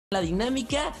La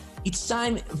Dinámica. It's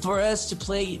time for us to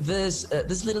play this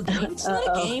little game. It's not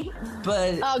a game,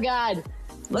 but oh god,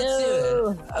 let's do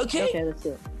it. Okay, let's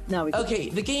do it. No, we okay,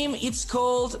 the game it's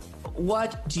called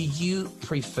What Do You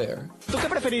Prefer? ¿Tú qué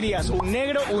preferirías? ¿Un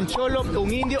negro, un cholo,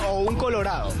 un indio o un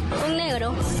colorado? Un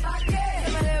negro.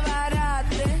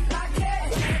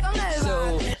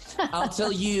 So I'll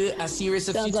tell you a series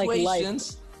of Sounds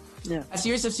situations. Yeah. A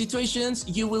series of situations.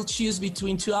 You will choose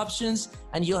between two options,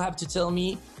 and you'll have to tell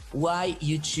me why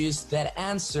you choose that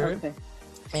answer. Okay.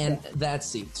 And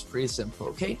that's it. It's pretty simple.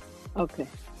 Okay. Okay.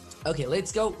 Okay.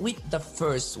 Let's go with the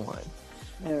first one.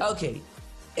 Right. Okay.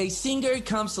 A singer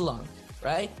comes along,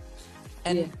 right?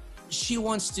 And she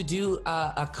wants to do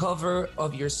a cover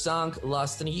of your song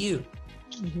 "Lost in You."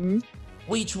 Mm-hmm.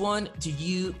 Which one do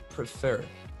you prefer?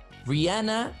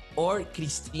 Rihanna or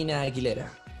Christina Aguilera?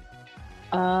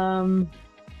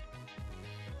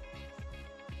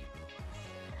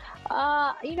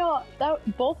 You know,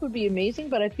 that both would be amazing,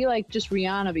 but I feel like just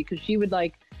Rihanna, because she would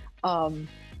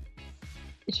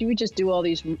she would just do all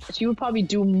these. She would probably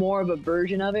do more of a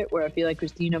version of it, where I feel like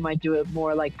Christina might do it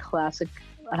more like classic,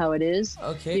 how it is.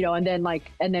 Okay. You know, and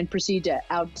then proceed to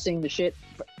out sing the shit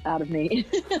out of me,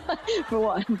 for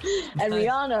one. And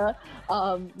Rihanna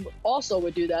also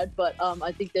would do that, but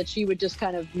I think that she would just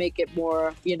kind of make it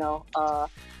more. You know,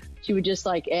 she would just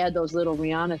like add those little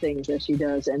Rihanna things that she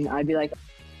does, and I'd be like,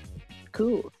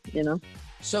 cool, you know.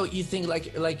 So you think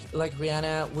like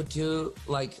Rihanna would do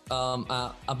like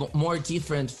a more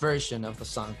different version of the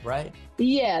song, right?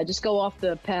 Yeah, just go off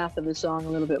the path of the song a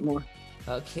little bit more.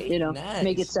 Okay, You know, nice.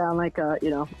 make it sound like a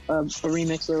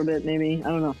remix a little bit, maybe. I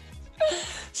don't know.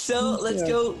 So let's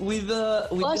go with the.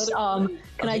 Plus,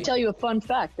 can I tell you a fun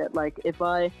fact that like if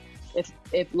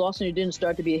Lost in You didn't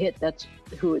start to be a hit, that's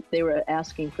who they were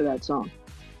asking for that song.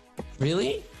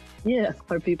 Really? Yeah,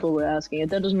 or people were asking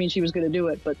it. That doesn't mean she was going to do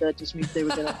it, but that just means they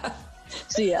were going to.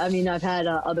 See, I mean, I've had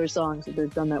other songs that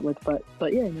they've done that with, but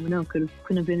yeah, you never know. Couldn't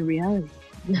have been a reality.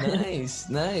 Nice.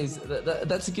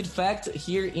 That's a good fact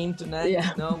here in tonight.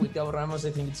 Yeah. No, with Gabo Ramos, I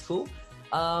think it's cool.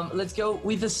 Let's go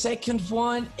with the second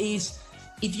one. Is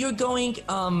if you're going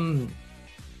to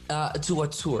a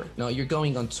tour. No, you're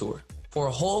going on tour for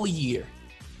a whole year,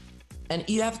 and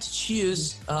you have to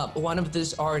choose one of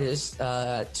these artists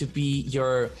to be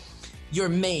your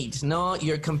mate, no,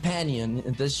 your companion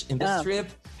in this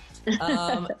trip.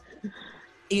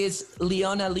 Is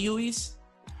Leona Lewis,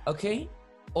 okay,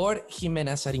 or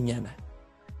Jimena Sariñana?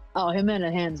 Oh,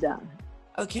 Jimena, hands down.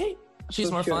 Okay, she's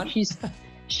For more sure. fun.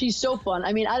 She's so fun.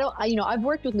 I mean, I've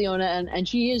worked with Leona, and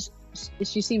she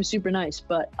seems super nice,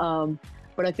 but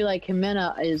I feel like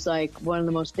Jimena is like one of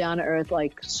the most down to earth,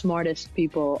 like smartest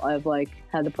people I've like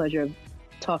had the pleasure of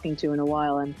talking to in a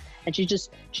while, and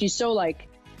she's so like,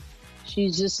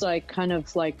 she's just like kind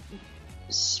of like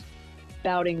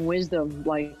spouting wisdom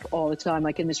like all the time,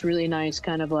 like in this really nice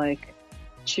kind of like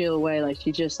chill way. Like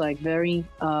she's just like very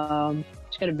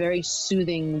she's got a very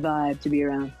soothing vibe to be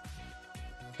around.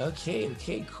 Okay,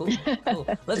 cool.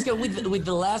 Let's go with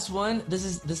the last one. This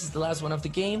is the last one of the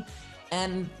game,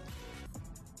 and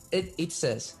it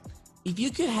says, if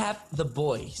you could have the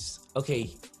voice,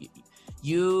 okay,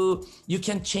 you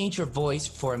can change your voice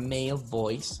for a male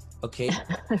voice, okay,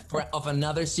 of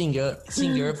another singer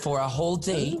for a whole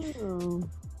day. Ooh.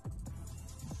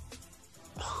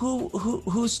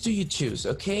 Who's do you choose?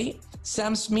 Okay,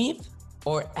 Sam Smith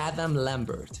or Adam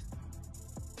Lambert?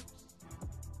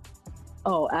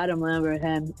 Oh, Adam Lambert,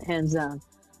 hands down.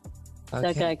 Okay.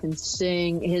 That guy can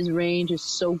sing. His range is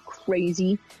so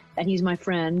crazy, and he's my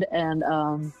friend.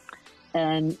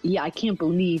 And yeah, I can't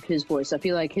believe his voice. I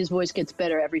feel like his voice gets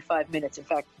better every 5 minutes. In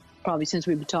fact, probably since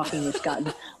we've been talking, it's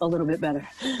gotten a little bit better.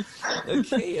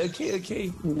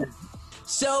 Okay. Yeah.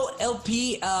 So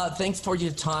LP, thanks for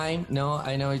your time. No,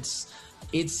 I know it's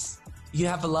you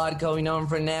have a lot going on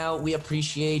for now. We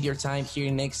appreciate your time here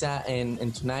in Nexa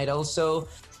and tonight also.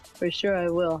 For sure, I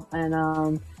will, and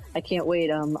I can't wait.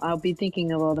 I'll be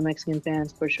thinking of all the Mexican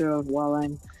fans for sure while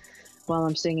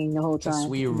I'm singing the whole time.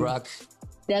 We rock.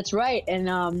 That's right,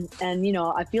 and you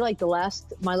know, I feel like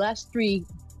my last 3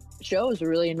 shows are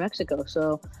really in Mexico,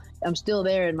 so I'm still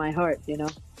there in my heart, you know.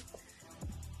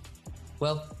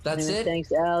 Well, that's anyway, it.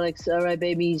 Thanks, Alex. All right,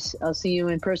 babies. I'll see you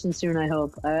in person soon, I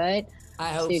hope. All right? I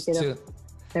hope See you, kiddo. too.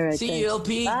 All right, See thanks. you,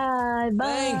 LP. Bye.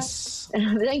 Thanks.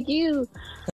 Thank you.